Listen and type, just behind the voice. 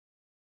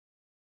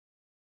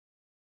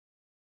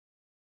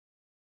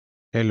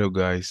Hello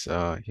guys,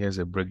 here's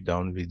a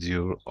breakdown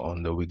video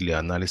on the weekly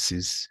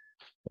analysis.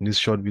 In this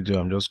short video,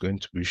 I'm just going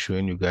to be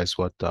showing you guys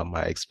what are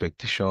my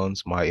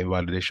expectations, my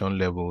invalidation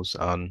levels,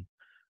 and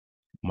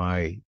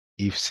my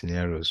if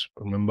scenarios.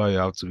 Remember, you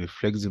have to be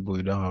flexible.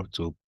 You don't have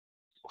to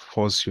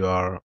force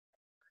your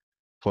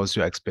force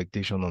your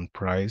expectation on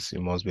price.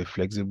 You must be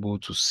flexible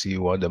to see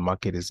what the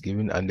market is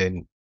giving, and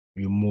then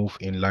you move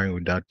in line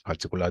with that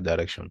particular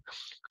direction.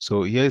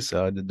 So here's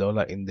the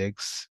dollar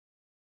index.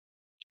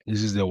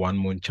 This is the 1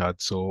 month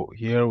chart. So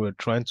here we're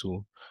trying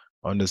to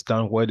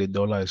understand where the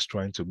dollar is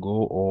trying to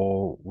go,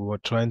 or we were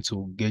trying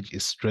to gauge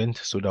its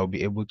strength so that we'll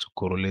be able to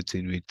correlate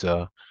it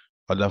with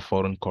other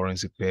foreign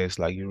currency pairs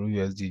like Euro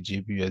USD,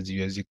 JPY USD,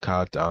 USD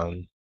CAD,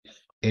 and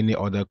any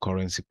other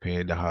currency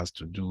pair that has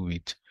to do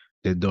with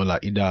the dollar,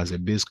 either as a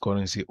base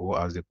currency or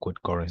as a quote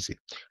currency.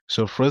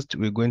 So first,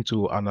 we're going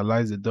to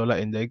analyze the dollar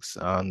index,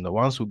 and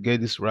once we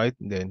get this right,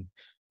 then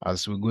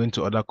as we go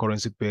into other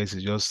currency pairs,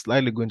 it's just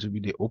slightly going to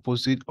be the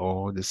opposite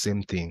or the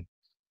same thing.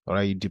 All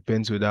right, it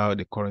depends whether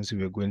the currency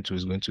we're going to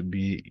is going to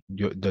be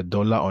the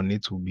dollar on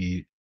it will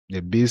be the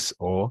base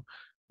or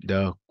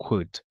the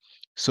quote.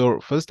 So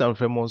first and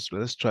foremost,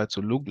 let's try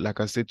to look. Like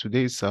I said,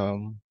 today is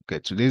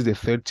today is the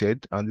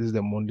 30th, and this is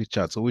the monthly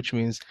chart. So which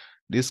means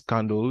this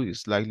candle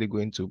is likely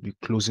going to be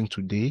closing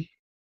today.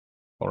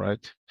 All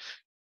right.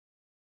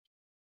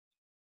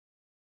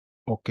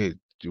 Okay,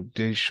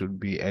 today should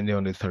be ending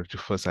on the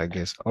 31st, I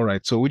guess. All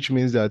right. So which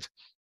means that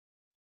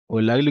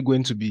we're likely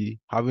going to be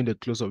having the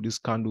close of this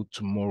candle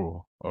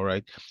tomorrow. All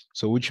right.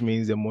 So which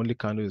means the monthly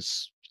candle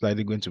is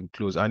slightly going to be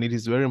closed. And it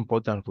is very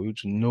important for you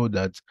to know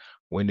that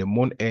when the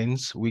month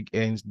ends, week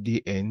ends,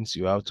 day ends,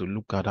 you have to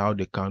look at how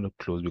the candle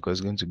closed, because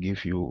it's going to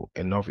give you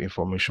enough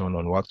information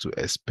on what to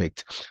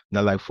expect.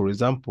 Now, like for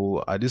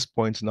example, at this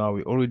point now,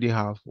 we already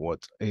have what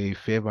a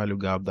fair value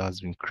gap that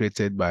has been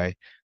created by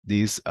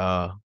this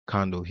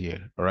candle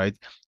here, right?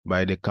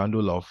 By the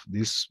candle of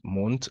this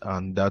month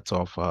and that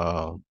of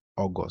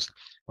August.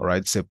 All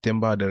right,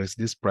 September, there is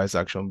this price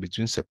action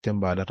between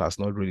September that has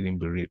not really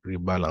been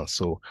rebalanced.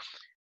 So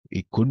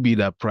it could be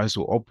that price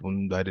will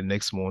open by the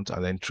next month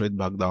and then trade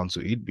back down to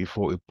it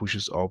before it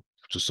pushes up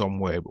to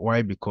somewhere.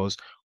 Why? Because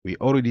we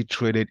already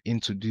traded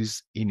into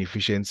this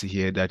inefficiency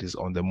here that is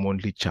on the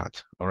monthly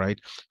chart. All right,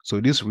 so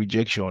this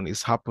rejection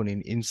is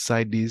happening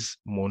inside this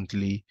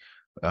monthly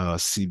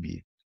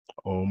CB,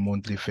 or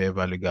monthly fair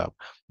value gap.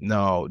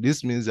 Now,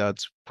 this means that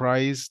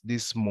price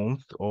this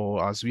month,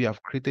 or as we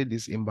have created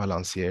this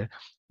imbalance here,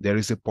 there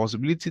is a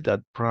possibility that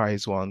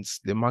price, once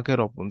the market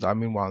opens, I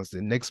mean, once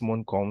the next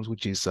month comes,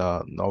 which is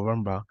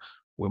November,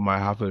 we might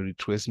have a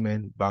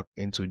retracement back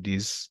into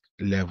this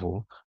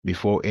level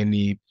before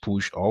any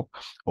push up,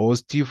 or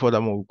still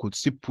furthermore, we could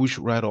still push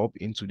right up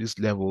into this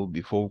level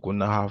before we could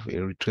now have a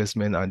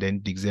retracement, and then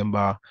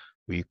December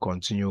we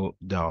continue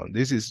down.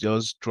 This is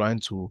just trying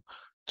to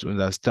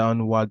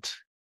understand what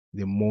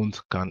the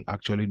month can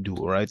actually do,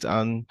 right?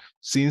 And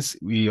since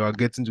we are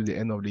getting to the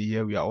end of the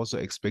year, we are also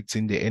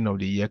expecting the end of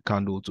the year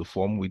candle to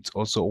form with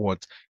also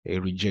what, a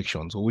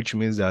rejection. So which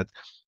means that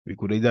we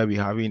could either be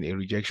having a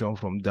rejection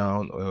from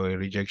down or a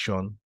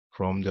rejection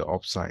from the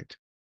upside.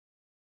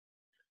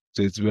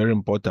 So it's very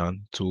important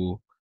to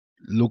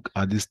look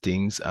at these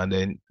things, and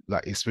then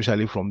like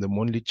especially from the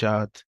monthly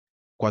chart,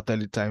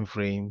 quarterly time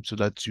frame, so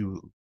that you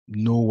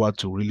know what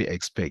to really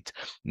expect.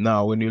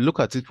 Now, when you look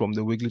at it from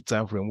the weekly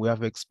time frame, we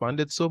have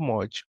expanded so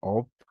much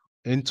up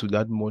into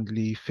that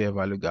monthly fair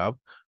value gap,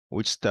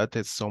 which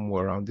started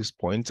somewhere around this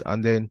point,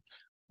 and then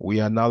we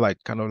are now like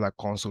kind of like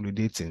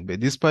consolidating. But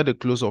despite the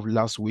close of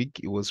last week,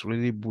 it was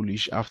really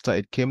bullish after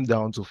it came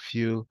down to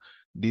feel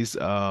this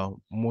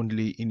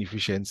monthly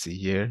inefficiency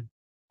here.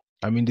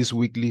 I mean, this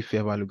weekly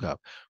fair value gap.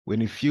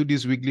 When you feel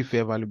this weekly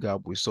fair value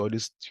gap, we saw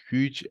this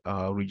huge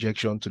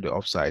rejection to the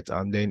upside,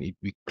 and then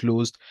we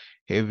closed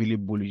heavily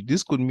bullish.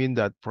 This could mean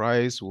that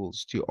price will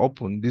still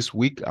open this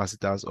week as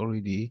it has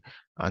already,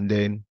 and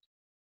then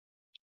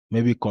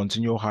maybe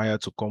continue higher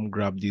to come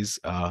grab this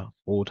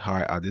old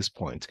high at this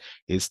point.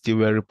 It's still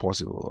very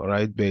possible, all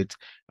right? But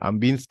I'm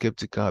being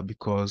skeptical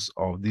because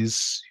of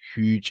this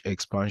huge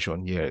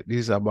expansion here. This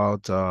is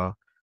about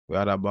we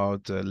had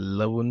about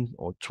 11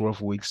 or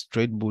 12 weeks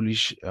straight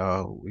bullish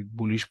with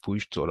bullish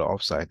push to the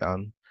upside,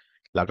 and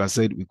like I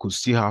said, we could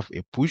still have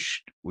a push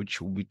which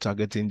will be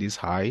targeting this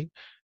high,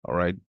 all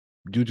right,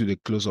 due to the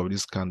close of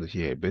this candle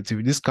here. But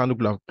if this candle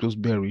could have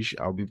closed bearish,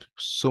 I'll be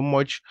so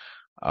much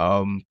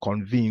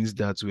convinced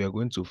that we are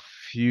going to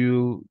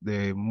feel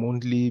the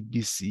monthly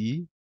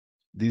BC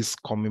this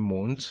coming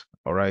month,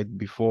 all right,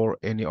 before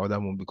any other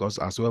month, because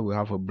as well we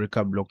have a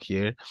breaker block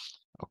here.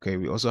 Okay,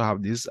 we also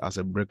have this as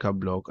a breaker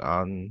block,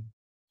 and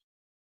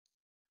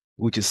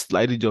which is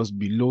slightly just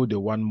below the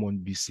 1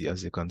 month BC,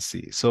 as you can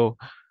see. So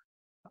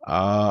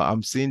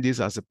I'm seeing this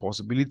as a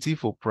possibility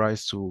for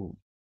price to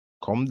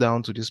come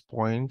down to this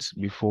point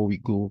before we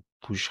go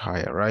push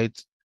higher, right?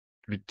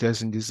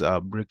 retesting this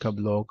breaker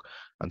block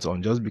and so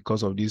on, just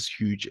because of this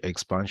huge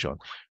expansion.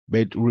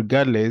 But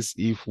regardless,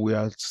 if we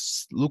are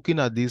looking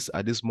at this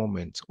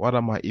moment, what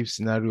are my if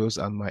scenarios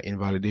and my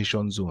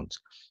invalidation zones?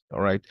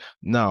 All right.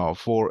 Now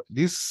for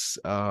this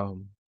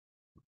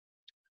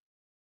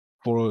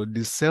for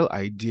the sell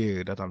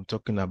idea that I'm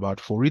talking about,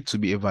 for it to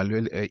be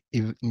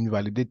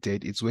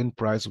invalidated, it's when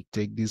price will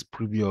take this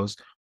previous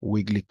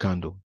weekly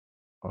candle.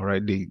 All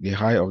right, the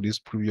high of this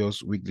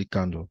previous weekly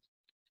candle.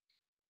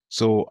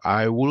 So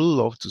I would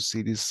love to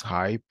see this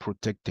high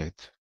protected.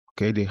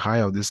 Okay, the high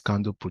of this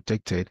candle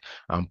protected,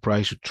 and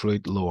price should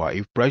trade lower.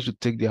 If price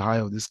should take the high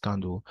of this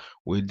candle,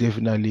 we're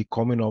definitely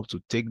coming up to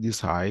take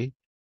this high.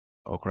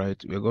 All right,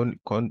 we're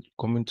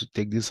coming to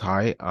take this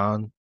high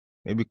and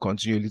maybe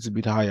continue a little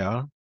bit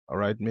higher. All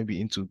right, maybe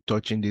into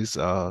touching this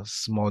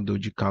small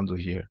doji candle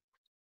here.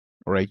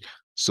 All right,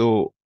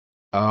 so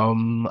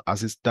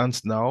as it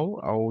stands now,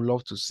 I would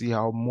love to see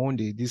how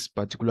Monday, this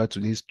particular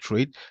today's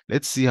trade,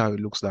 let's see how it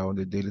looks like on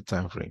the daily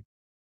time frame.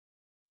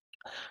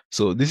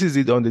 So this is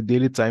it on the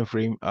daily time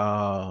frame.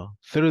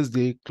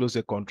 Thursday close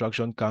a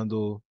contraction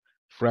candle,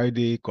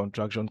 Friday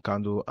contraction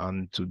candle,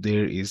 and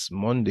today is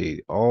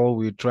Monday. All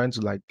we're trying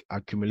to like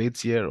accumulate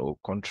here or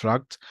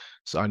contract.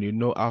 So, and you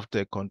know, after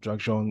a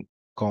contraction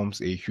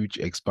comes a huge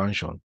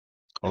expansion.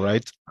 All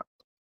right.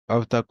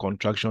 After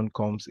contraction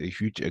comes a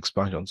huge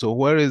expansion. So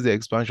where is the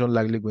expansion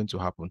likely going to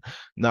happen?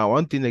 Now,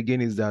 one thing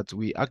again is that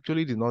we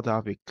actually did not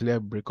have a clear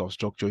break of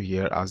structure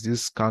here, as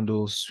this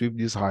candle sweep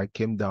this high,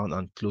 came down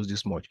and closed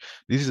this much.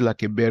 This is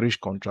like a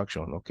bearish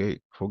contraction, okay?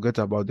 Forget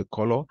about the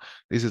color.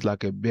 This is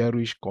like a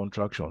bearish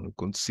contraction. You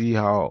can see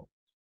how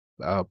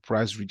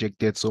price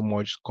rejected so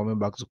much, coming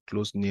back to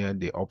close near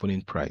the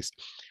opening price.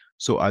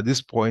 So at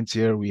this point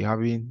here, we're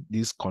having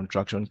these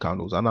contraction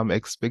candles, and I'm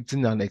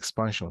expecting an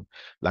expansion.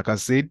 Like I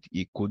said,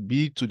 it could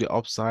be to the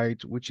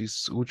upside, which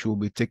will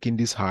be taking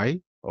this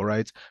high. All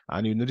right.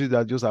 And you notice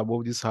that just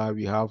above this high,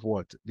 we have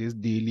what? This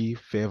daily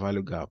fair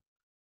value gap.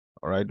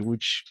 All right,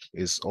 which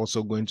is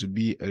also going to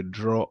be a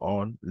draw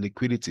on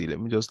liquidity. Let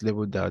me just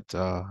label that.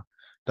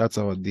 That's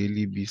our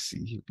daily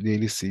BC,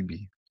 daily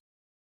CB.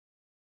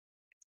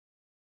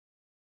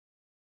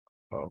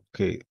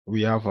 Okay,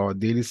 we have our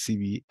daily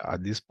CB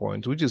at this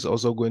point, which is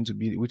also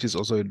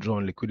a draw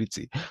on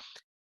liquidity.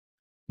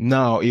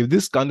 Now, if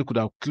this candle could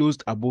have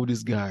closed above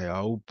this guy,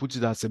 I will put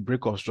it as a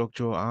break of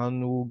structure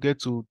and we'll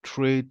get to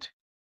trade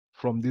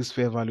from this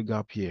fair value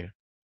gap here.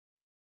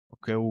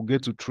 Okay, we'll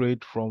get to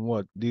trade from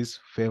what? This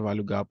fair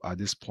value gap at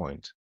this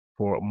point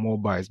for more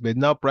buys. But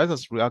now price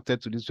has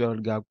reacted to this fair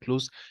value gap,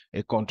 close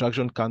a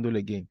contraction candle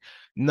again.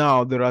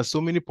 Now, there are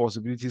so many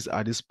possibilities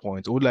at this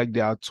point. Or like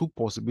there are two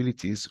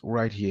possibilities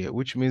right here,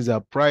 which means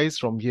that price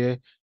from here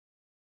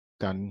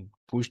can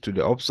push to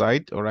the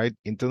upside, all right,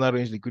 internal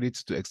range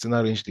liquidity to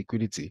external range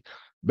liquidity.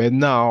 But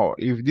now,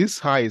 if this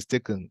high is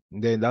taken,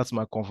 then that's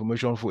my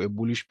confirmation for a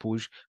bullish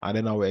push, and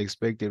then I will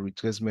expect a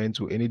retracement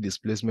to any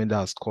displacement that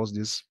has caused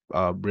this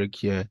break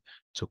here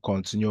to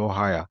continue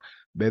higher.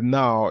 But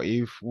now,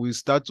 if we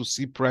start to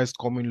see price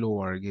coming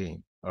lower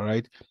again, all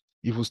right,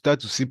 if we start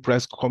to see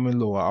price coming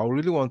lower, I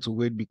really want to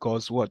wait,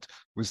 because what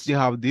we still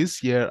have this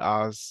here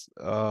as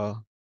a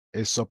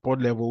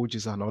support level, which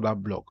is another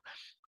block.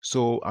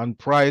 So, and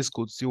price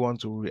could still want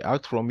to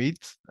react from it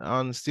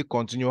and still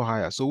continue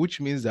higher. So,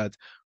 which means that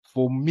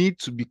for me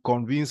to be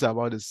convinced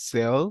about the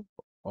sell,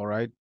 all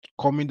right,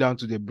 coming down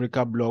to the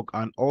breaker block,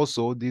 and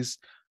also this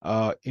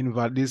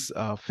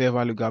fair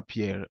value gap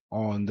here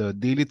on the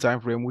daily time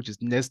frame, which is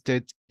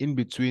nested in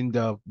between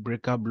the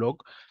breaker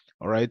block,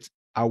 all right,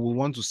 I will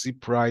want to see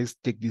price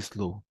take this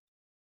low.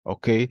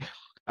 Okay,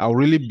 I'll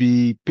really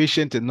be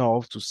patient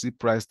enough to see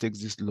price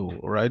takes this low,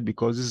 all right,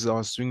 because this is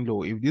our swing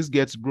low. If this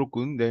gets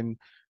broken, then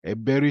a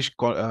bearish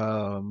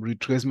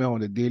retracement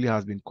on the daily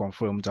has been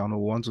confirmed, and we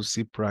want to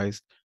see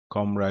price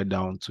come right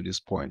down to this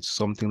point,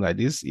 something like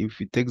this. If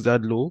it takes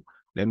that low,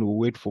 then we'll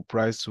wait for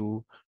price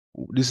to,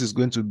 this is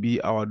going to be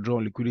our draw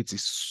on liquidity.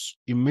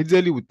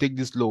 Immediately we take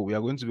this low, we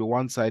are going to be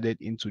one-sided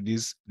into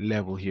this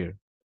level here.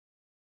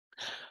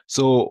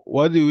 So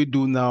what do we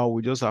do now?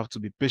 We just have to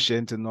be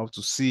patient enough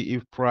to see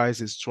if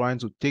price is trying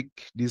to take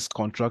this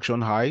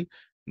contraction high,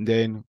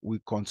 then we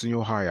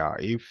continue higher.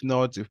 If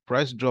not, if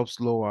price drops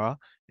lower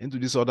into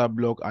this other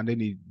block and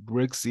then it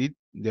breaks it,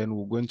 then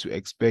we're going to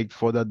expect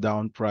further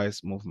down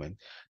price movement.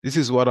 This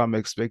is what I'm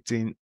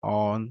expecting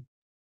on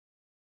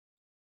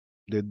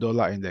the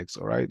dollar index.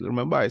 All right,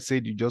 remember I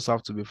said you just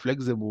have to be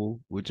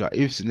flexible with your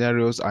if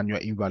scenarios and your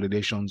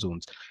invalidation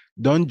zones.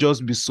 Don't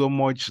just be so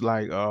much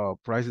like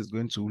price is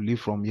going to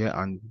leave from here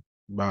and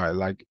buy.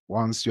 Like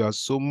once you are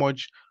so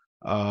much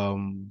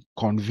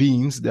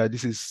convinced that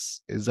this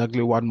is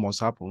exactly what must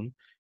happen,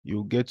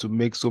 you get to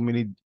make so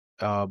many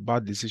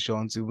bad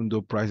decisions. Even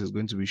though price is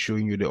going to be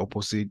showing you the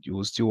opposite, you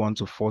will still want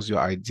to force your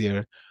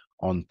idea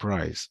on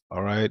price,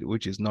 all right,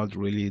 which is not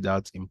really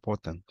that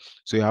important.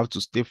 So you have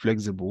to stay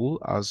flexible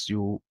as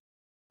you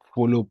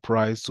follow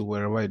price to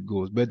wherever it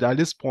goes. But at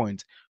this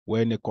point,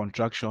 we're in a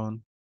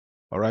contraction,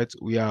 all right,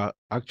 we are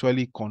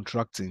actually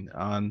contracting,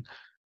 and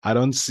I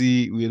don't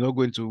see, we're not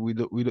going to,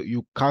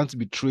 you can't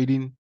be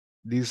trading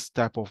this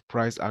type of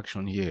price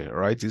action here,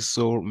 right? It's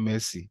so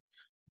messy.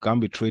 Can't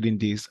be trading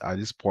this at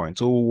this point.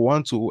 So we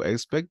want to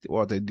expect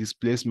what a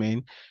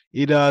displacement,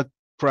 either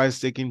price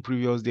taking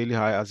previous daily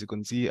high. As you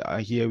can see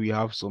here, we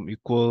have some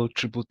equal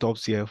triple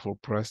tops here for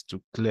price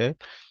to clear.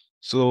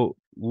 So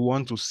we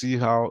want to see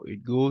how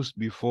it goes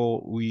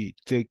before we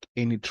take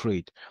any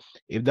trade.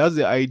 If that's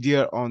the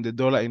idea on the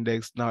dollar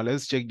index, now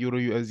let's check Euro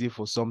USD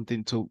for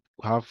something to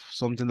have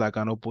something like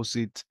an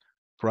opposite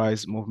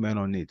price movement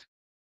on it.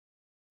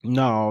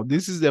 Now,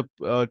 this is the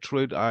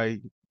trade I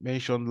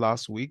mentioned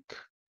last week.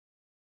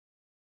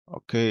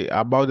 Okay,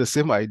 about the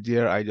same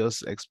idea I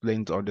just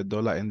explained on the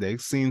dollar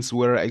index. Since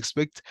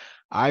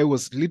I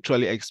was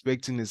literally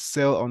expecting a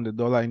sell on the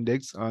dollar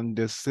index, and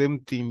the same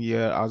thing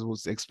here as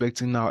was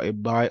expecting now a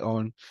buy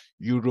on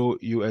Euro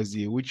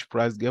USD, which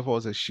price gave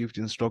us a shift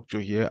in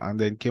structure here and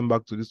then came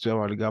back to this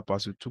 12-hour gap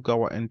as we took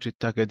our entry,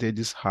 targeted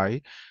this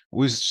high,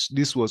 which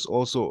this was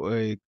also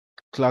a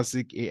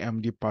classic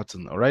AMD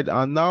pattern. All right,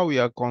 and now we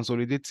are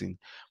consolidating.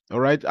 All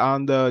right,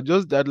 and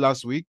just that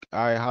last week,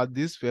 I had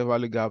this fair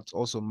value gaps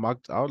also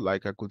marked out.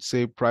 Like I could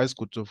say, price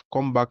could have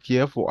come back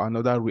here for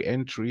another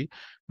re-entry,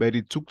 but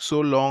it took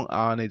so long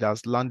and it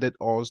has landed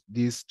us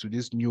this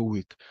new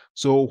week.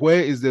 So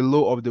where is the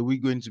low of the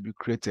week going to be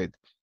created?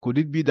 Could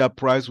it be that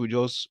price will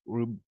just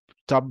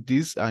tap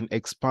this and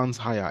expands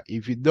higher?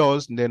 If it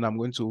does, then I'm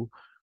going to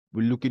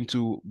be looking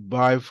to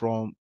buy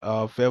from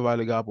fair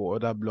value gap or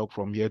other block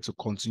from here to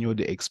continue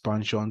the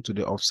expansion to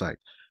the upside.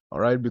 All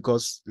right,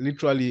 because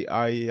literally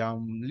I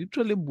am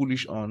literally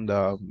bullish on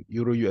the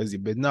Euro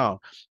USD, but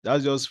now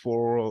that's just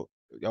for,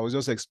 I was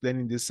just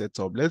explaining this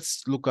setup.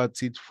 Let's look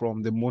at it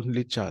from the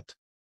monthly chart.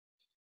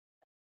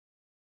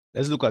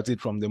 Let's look at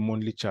it from the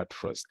monthly chart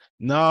first.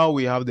 Now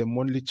we have the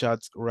monthly chart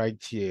right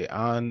here,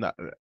 and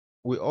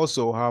we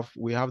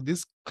have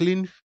this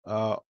clean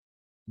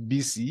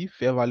BC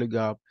fair value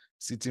gap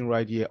sitting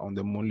right here on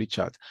the monthly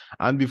chart.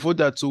 And before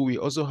that too, we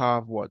also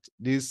have what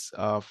this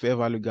fair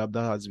value gap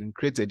that has been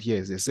created here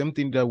is the same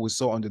thing that we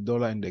saw on the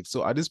dollar index.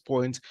 So at this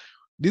point,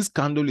 this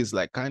candle is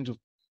like kind of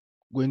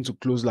going to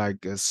close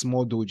like a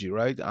small doji,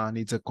 right? And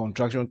it's a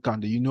contraction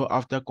candle. You know,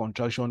 after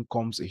contraction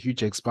comes a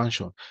huge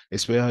expansion,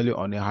 especially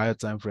on a higher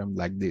time frame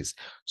like this.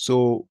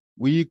 So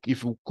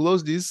if we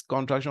close this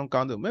contraction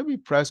candle, maybe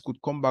price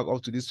could come back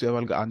up to this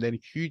level and then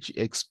huge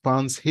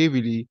expands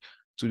heavily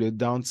to the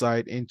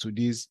downside into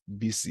this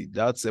BC.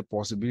 That's a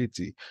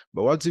possibility.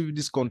 But what if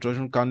this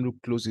contraction candle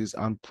closes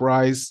and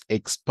price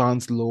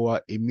expands lower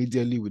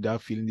immediately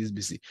without filling this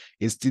BC?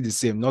 It's still the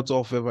same. Not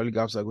all fair value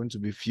gaps are going to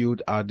be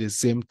filled at the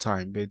same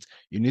time, but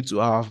you need to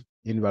have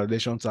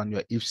invalidations and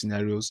your if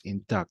scenarios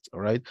intact. All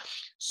right,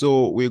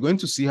 so we're going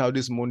to see how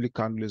this monthly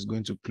candle is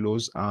going to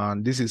close,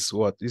 and this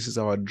is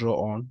our draw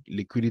on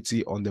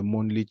liquidity on the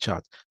monthly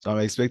chart. So I'm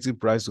expecting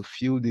price to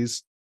fill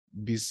this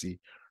BC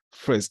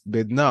first,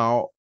 but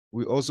now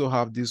we also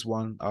have this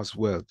one as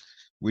well.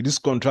 With this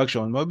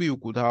contraction, maybe you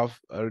could have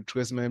a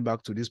retracement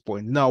back to this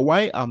point. Now,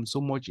 why I'm so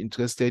much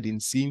interested in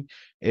seeing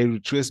a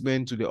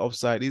retracement to the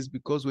upside is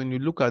because when you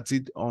look at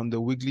it on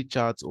the weekly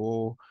chart,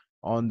 or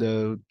on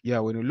the,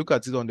 when you look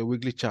at it on the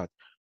weekly chart,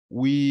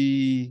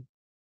 we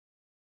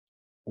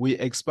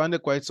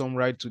expanded quite some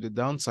right to the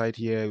downside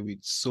here with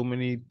so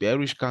many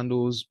bearish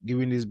candles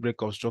giving this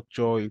breakout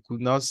structure. You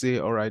could now say,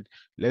 all right,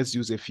 let's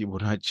use a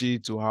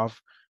Fibonacci to have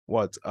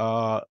what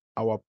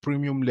our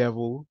premium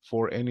level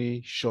for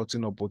any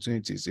shorting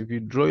opportunities. If you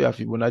draw your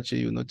Fibonacci,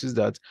 you notice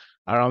that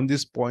around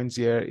this point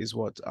here is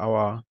what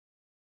our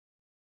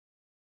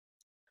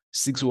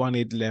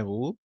 618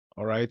 level.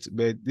 All right,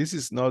 but this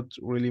is not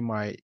really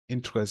my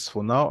interest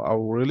for now. I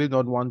will really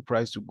not want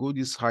price to go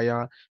this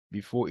higher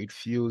before it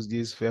fills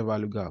this fair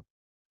value gap.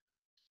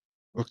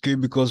 Okay,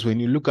 because when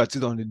you look at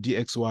it on the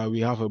DXY,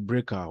 we have a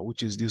breaker,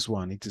 which is this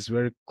one. It is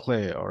very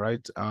clear, all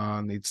right,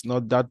 and it's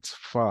not that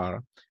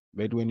far.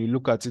 But when you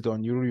look at it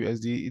on Euro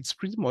USD, it's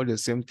pretty much the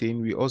same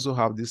thing. We also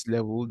have this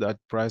level that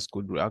price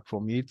could react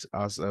from it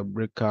as a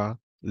breaker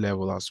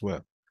level as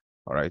well.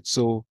 All right,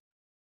 so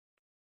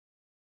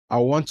I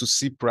want to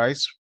see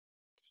price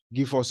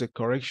give us a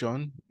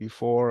correction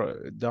before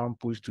down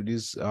push to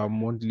this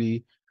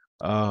monthly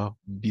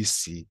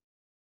BC.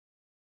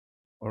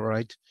 All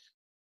right.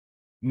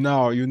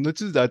 Now you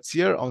notice that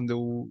here on the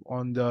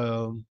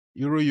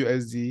Euro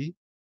USD,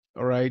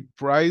 all right,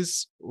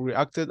 price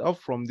reacted up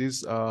from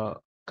this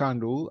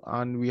candle,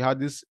 and we had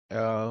this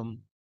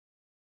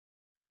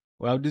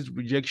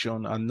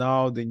rejection, and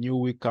now the new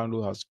week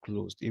candle has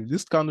closed. If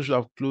this candle should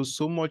have closed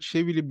so much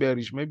heavily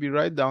bearish, maybe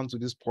right down to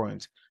this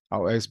point, I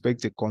would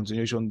expect a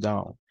continuation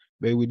down.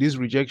 But with this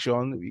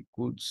rejection, we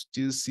could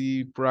still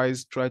see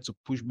price try to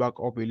push back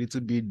up a little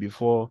bit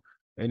before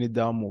any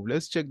down move.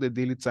 Let's check the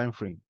daily time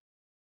frame.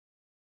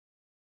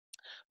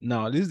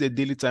 Now, this is the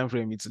daily time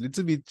frame. It's a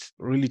little bit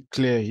really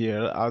clear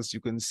here, as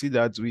you can see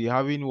that we're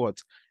having what?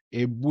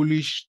 A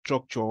bullish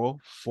structure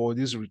for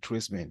this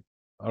retracement.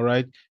 All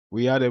right.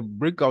 We had a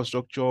breakout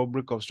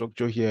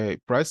structure here.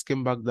 Price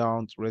came back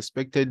down,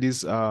 respected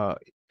this fair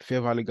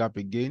value gap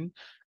again,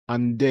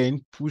 and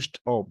then pushed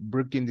up,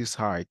 breaking this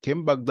high,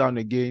 came back down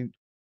again,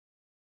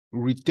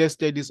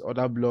 retested this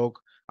other block,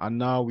 and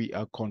now we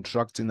are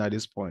contracting at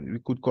this point. We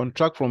could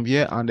contract from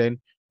here and then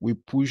we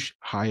push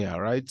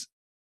higher, right?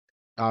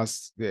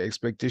 As the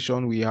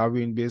expectation we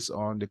having based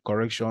on the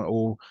correction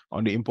or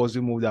on the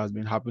impulsive move that has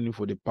been happening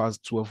for the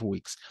past 12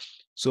 weeks.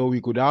 So we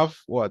could have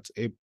what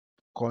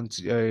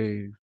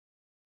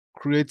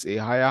create a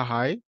higher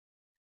high,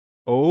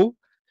 or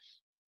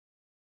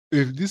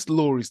if this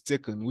low is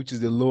taken, which is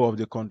the low of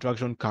the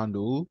contraction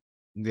candle,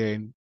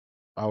 then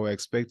I will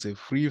expect a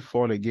free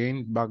fall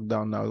again back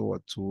down now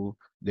to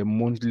the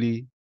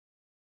monthly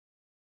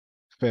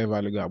fair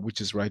value gap,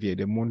 which is right here,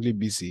 the monthly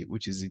BC,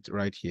 which is it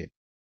right here.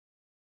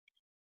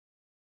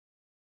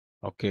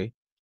 Okay.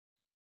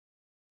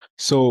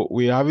 So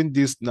we're having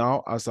this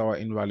now as our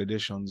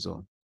invalidation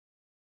zone.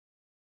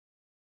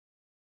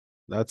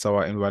 That's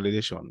our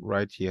invalidation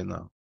right here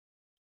now.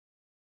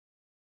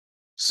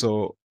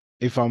 So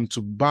if I'm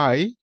to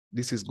buy,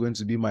 this is going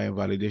to be my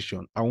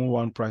invalidation. I want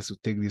one price to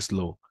take this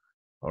low.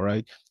 All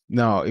right.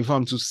 Now, if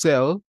I'm to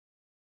sell,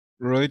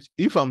 right?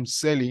 If I'm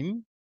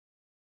selling,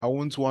 I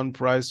want one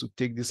price to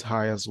take this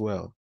high as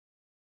well.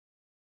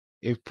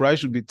 If price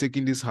should be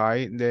taking this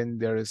high, then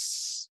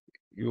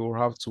you'll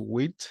have to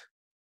wait,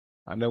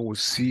 and then we'll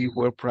see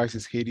where price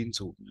is heading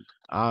to.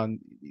 And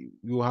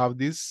you have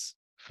this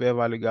fair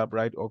value gap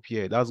right up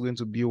here. That's going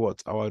to be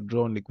what? Our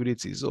drawn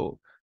liquidity. So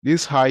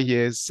this high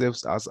here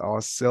serves as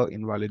our sell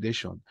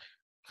invalidation.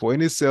 For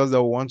any sales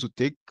that we want to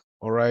take,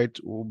 all right,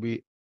 we'll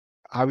be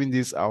having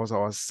this as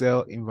our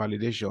sell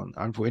invalidation.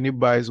 And for any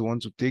buys who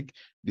want to take,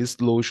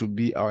 this low should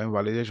be our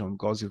invalidation,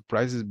 because if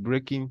price is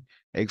breaking,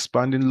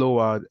 expanding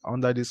lower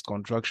under this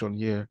contraction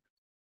here,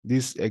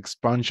 this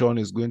expansion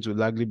is going to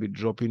likely be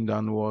dropping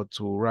downward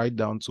to right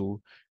down to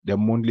the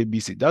monthly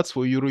BC. That's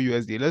for Euro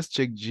USD. Let's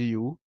check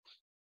GU.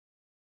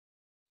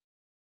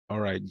 All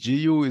right,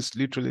 GU is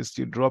literally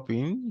still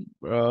dropping.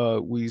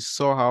 We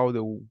saw how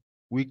the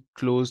week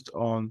closed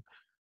on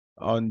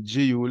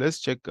GU. Let's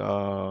check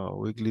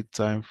weekly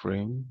time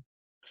frame.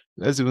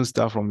 Let's even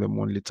start from the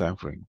monthly time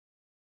frame.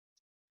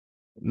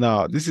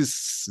 Now, this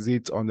is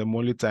it on the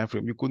monthly time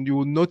frame. You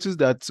will notice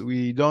that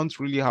we don't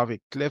really have a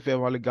clear fair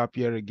value gap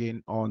here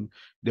again on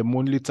the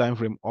monthly time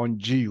frame on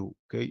GU.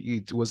 Okay,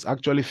 it was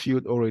actually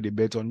filled already,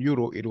 but on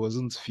Euro it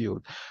wasn't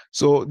filled.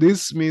 So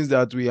this means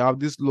that we have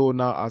this low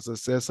now as a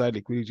sell side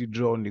liquidity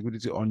draw on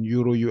liquidity on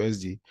Euro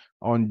USD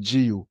on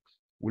GU.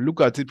 We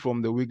look at it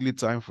from the weekly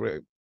time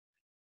frame.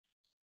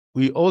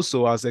 We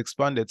also has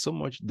expanded so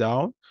much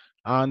down,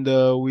 and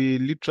we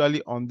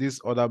literally on this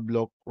other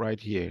block right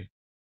here.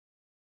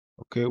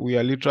 Okay, we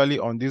are literally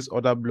on this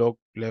other block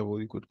level.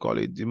 You could call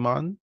it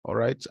demand, all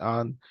right?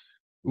 And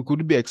we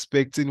could be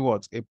expecting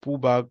what? A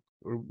pullback.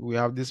 We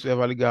have this fair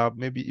value gap,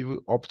 maybe even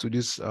up to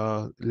this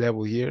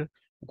level here.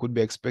 We could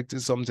be expecting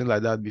something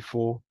like that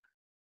before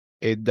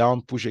a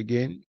down push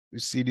again. You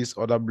see this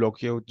other block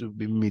here to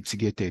be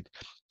mitigated.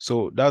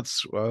 So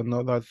that's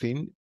another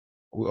thing.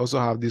 We also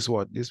have this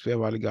this fair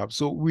value gap.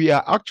 So we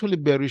are actually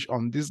bearish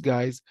on these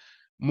guys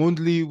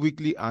monthly,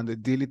 weekly, and the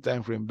daily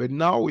time frame. But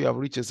now we have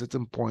reached a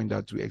certain point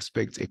that we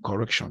expect a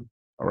correction,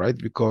 all right,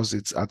 because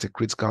it's at a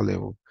critical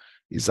level.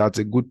 It's at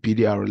a good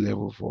PDR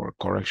level for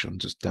a correction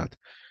to start.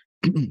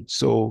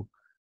 So,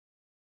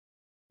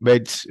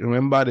 but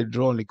remember, the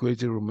draw on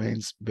liquidity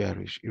remains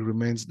bearish. It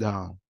remains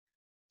down.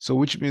 So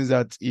which means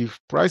that if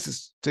price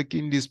is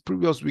taking this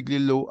previous weekly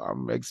low,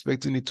 I'm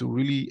expecting it to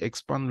really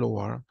expand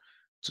lower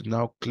to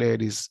now clear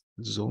these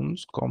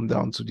zones, come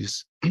down to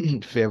this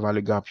fair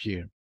value gap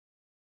here.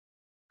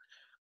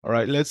 All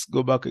right, let's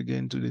go back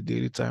again to the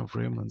daily time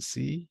frame and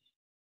see.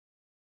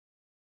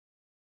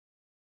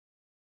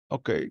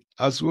 Okay,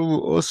 as we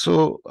will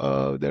also,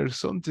 there is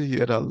something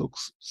here that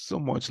looks so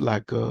much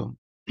like a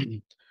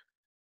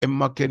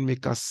market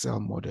maker sell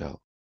model.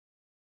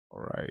 All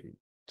right.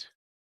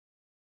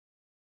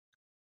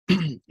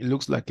 It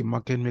looks like a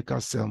market maker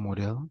sell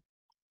model.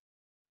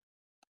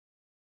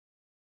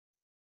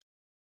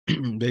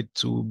 But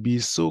to be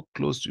so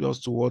close to us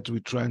to what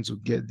we're trying to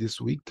get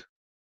this week,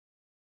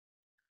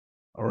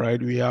 all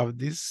right, we have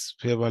this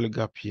fair value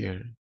gap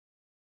here.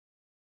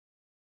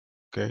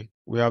 Okay,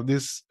 we have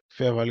this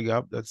fair value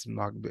gap that's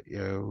marked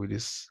with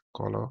this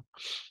color.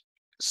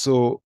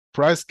 So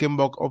price came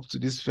back up to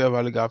this fair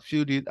value gap,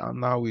 filled it, and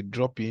now we're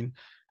dropping.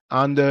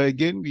 And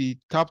again, we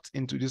tapped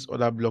into this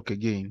other block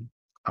again,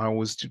 and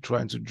we're still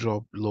trying to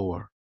drop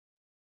lower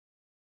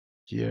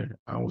here,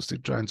 and we're still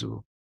trying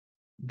to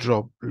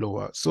drop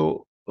lower.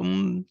 So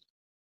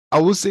I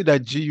would say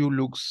that GU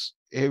looks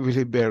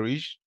heavily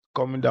bearish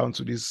coming down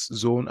to this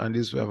zone and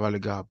this fair value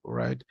gap,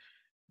 right?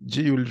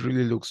 GU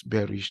really looks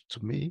bearish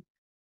to me.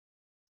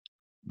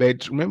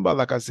 But remember,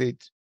 like I said,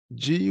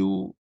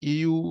 GU,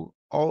 EU,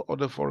 all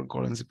other foreign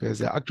currency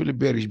pairs are actually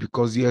bearish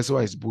because the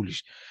SY is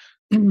bullish.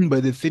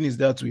 But the thing is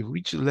that we've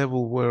reached a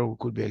level where we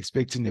could be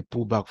expecting a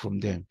pullback from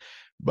them.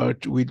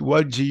 But with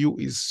what GU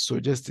is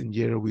suggesting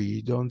here,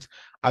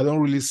 I don't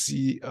really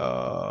see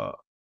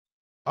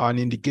an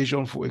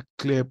indication for a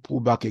clear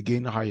pullback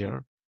again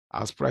higher.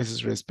 as price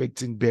is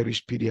respecting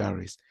bearish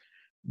PDRs.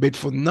 But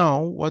for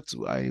now, what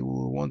I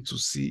will want to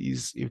see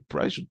is if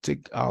price should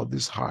take out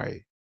this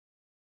high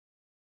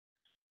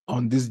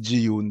on this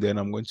GU, then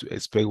I'm going to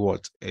expect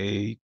what?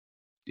 A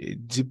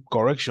deep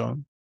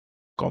correction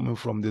coming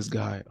from this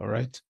guy, all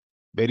right?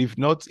 But if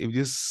not, if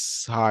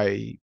this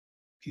high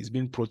is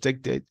being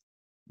protected,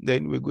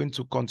 then we're going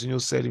to continue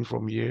selling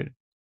from here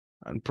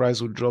and price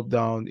will drop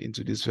down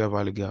into this fair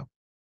value gap.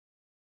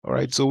 All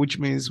right, so which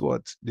means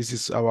what? This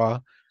is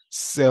our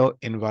sell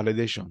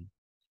invalidation.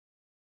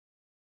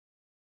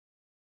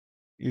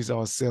 Is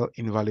our sell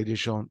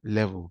invalidation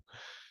level.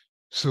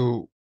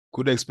 So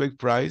could expect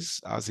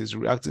price as it's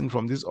reacting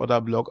from this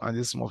other block and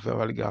this small fair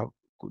value gap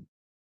could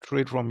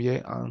trade from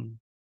here and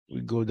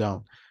we go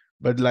down.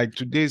 But like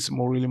today is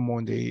more really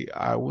Monday,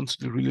 I want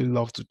to really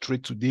love to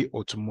trade today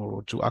or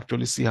tomorrow to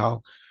actually see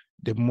how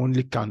the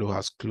monthly candle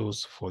has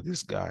closed for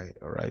this guy.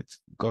 All right,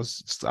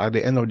 because at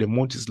the end of the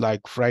month is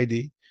like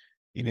Friday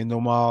in a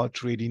normal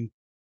trading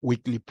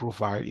weekly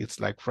profile. It's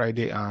like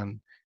Friday, and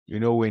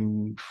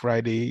when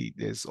Friday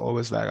there's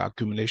always like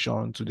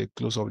accumulation to the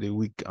close of the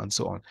week and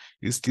so on.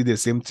 It's still the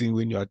same thing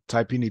when you're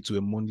typing it to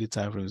a monthly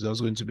time frame. There's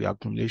also going to be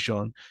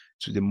accumulation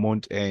to the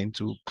month end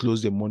to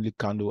close the monthly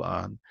candle,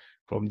 and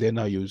from there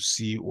now you'll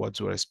see what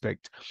to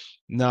expect.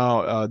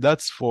 Now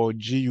that's for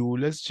GU.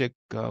 Let's check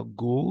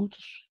gold.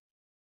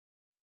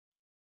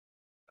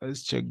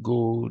 Let's check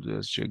gold.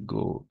 Let's check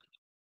gold.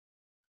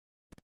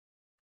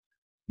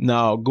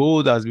 Now,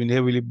 gold has been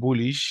heavily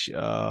bullish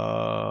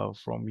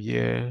from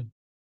here.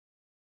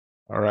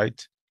 All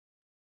right.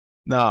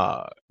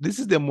 Now, this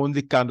is the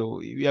Monday candle.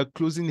 We are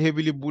closing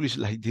heavily bullish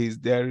like this.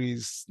 There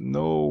is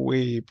no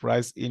way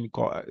price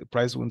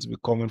wants to be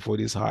coming for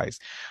these highs.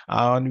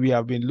 And we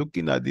have been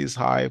looking at this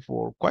high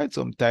for quite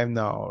some time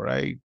now,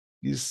 right?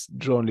 This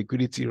drawn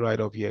liquidity right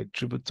up here,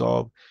 triple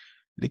top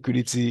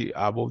liquidity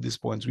above this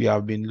point. We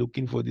have been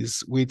looking for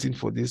this, waiting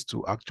for this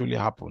to actually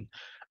happen.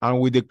 And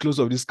with the close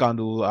of this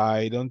candle,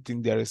 I don't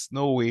think there is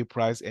no way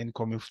price end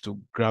coming to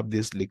grab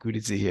this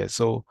liquidity here.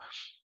 So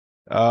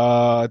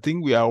I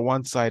think we are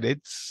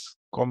one-sided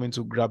coming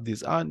to grab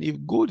this. And if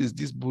gold is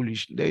this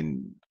bullish,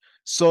 then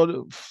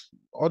so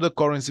other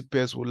currency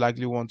pairs will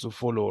likely want to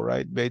follow,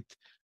 right? But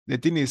the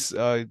thing is,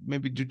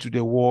 maybe due to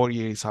the war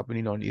here is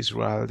happening on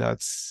Israel,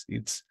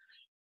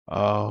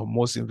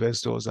 most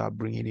investors are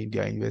bringing in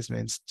their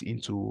investments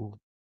into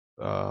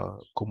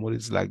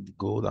commodities like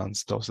gold and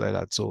stuff like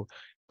that, so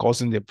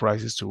causing the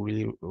prices to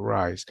really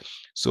rise.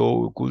 So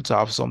we could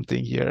have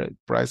something here,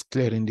 price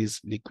clearing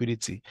this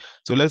liquidity.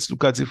 So let's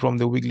look at it from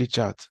the weekly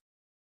chart.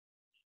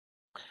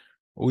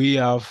 We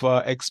have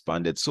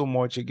expanded so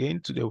much again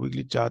to the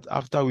weekly chart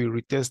after we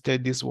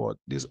retested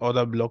this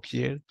other block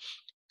here.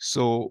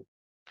 So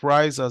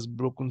price has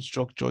broken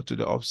structure to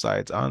the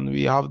upside, and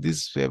we have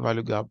this fair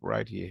value gap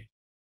right here,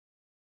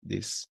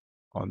 this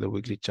on the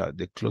weekly chart,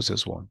 the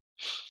closest one.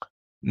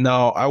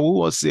 Now, I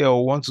will say I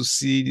want to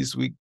see this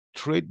week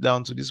trade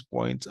down to this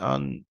point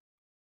and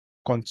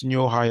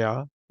continue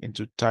higher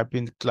into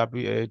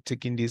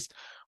taking this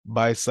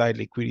buy side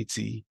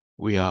liquidity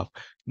we have.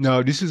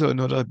 Now, this is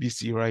another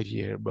BC right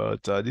here,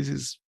 but this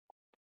is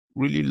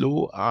really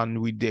low,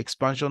 and with the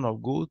expansion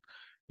of gold,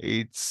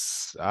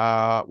 it's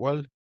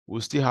well,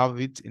 we'll still have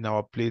it in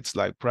our plates.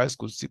 Like price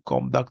could still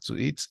come back to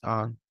it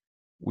and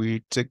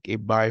we take a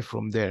buy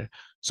from there.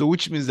 So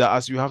which means that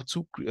as you have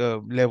two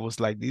levels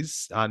like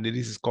this, and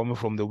this is coming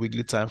from the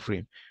weekly time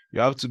frame, you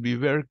have to be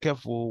very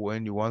careful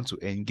when you want to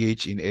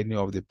engage in any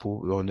of the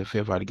pool on the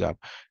fair value gap.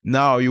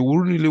 Now, you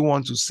wouldn't really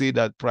want to say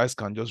that price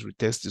can just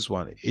retest this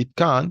one. It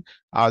can,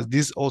 as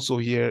this also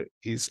here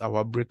is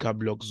our breaker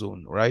block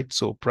zone, right?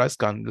 So price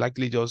can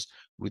likely just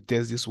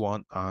retest this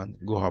one and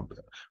go up.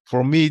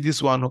 For me,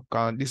 this one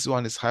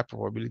is high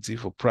probability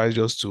for price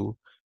just to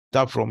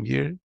tap from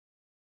here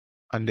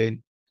and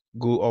then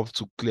go off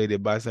to clear the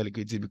buy side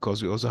liquidity,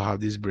 because we also have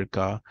this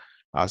breaker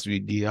as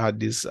we had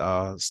this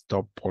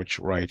stop watch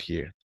right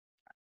here.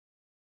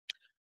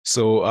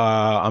 So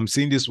I'm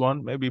seeing this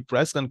one. Maybe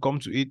price can come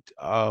to it.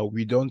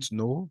 We don't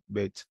know,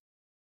 but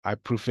I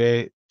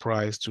prefer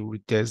price to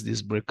retest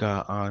this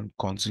breaker and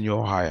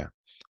continue higher.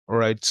 All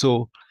right.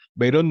 So,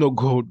 but I don't know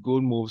gold.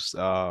 Gold moves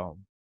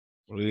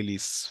really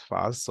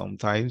fast.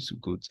 Sometimes we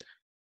could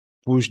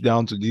push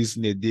down to this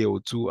in a day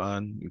or two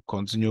and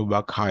continue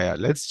back higher.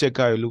 Let's check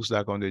how it looks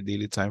like on the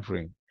daily time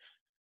frame.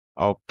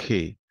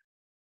 Okay.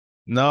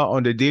 Now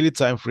on the daily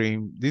time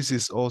frame, this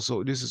is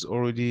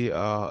already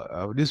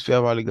this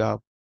fair value gap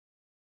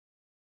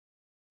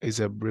is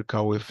a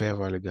breakaway fair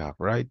value gap,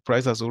 right?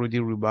 Price has already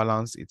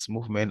rebalanced its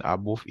movement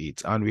above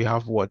it, and we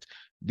have what,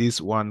 this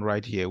one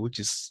right here, which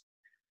is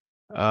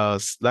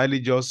slightly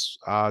just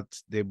at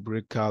the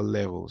breaker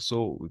level.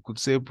 So we could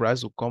say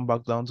price will come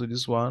back down to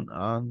this one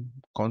and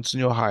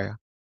continue higher.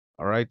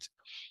 All right.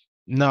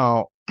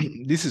 Now,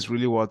 this is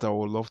really what I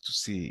would love to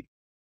see.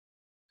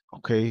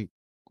 Okay,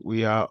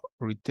 we are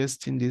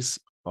retesting this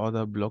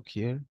other block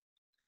here.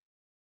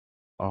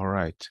 All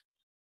right.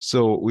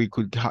 So we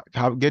could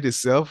get a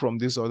sell from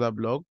this other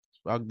block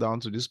back down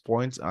to this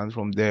point, and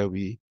from there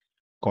we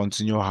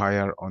continue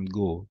higher on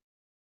gold.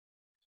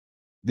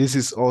 This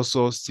is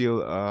also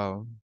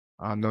still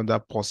another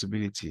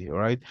possibility. All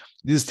right,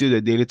 this is still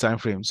the daily time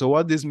frame. So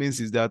what this means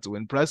is that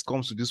when price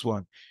comes to this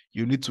one,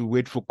 you need to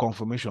wait for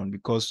confirmation,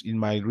 because it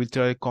might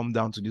literally come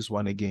down to this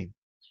one again.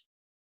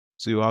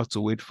 So you have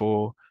to wait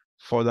for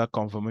further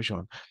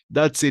confirmation.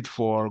 That's it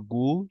for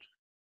gold.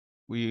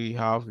 We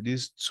have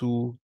these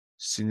two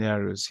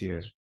scenarios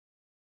here.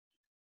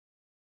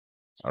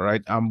 All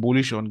right, I'm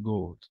bullish on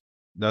gold.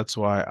 That's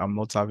why I'm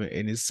not having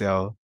any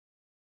sell.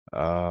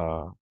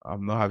 I'm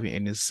not having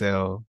any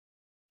sell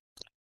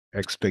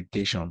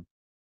expectation.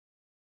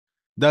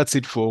 That's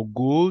it for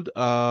gold.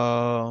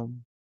 I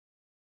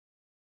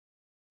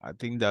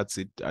think that's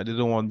it. I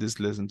didn't want this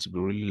lesson to be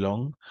really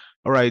long.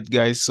 All right,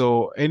 guys.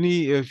 So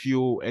if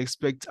you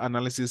expect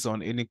analysis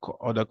on any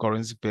other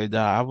currency pair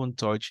that I haven't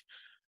touched,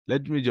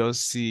 let me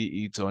just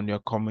see it on your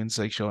comment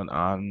section,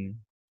 and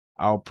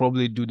I'll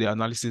probably do the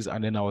analysis,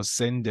 and then I'll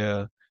send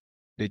the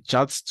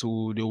charts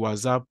to the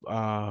WhatsApp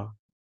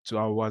to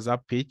our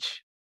WhatsApp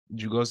page,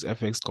 Jugos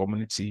FX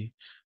community,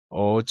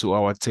 or to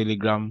our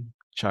Telegram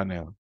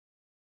channel.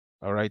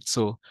 All right.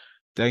 So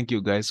thank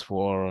you guys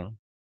for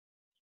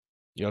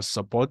your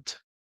support.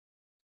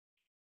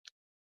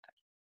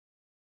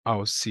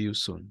 I'll see you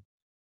soon.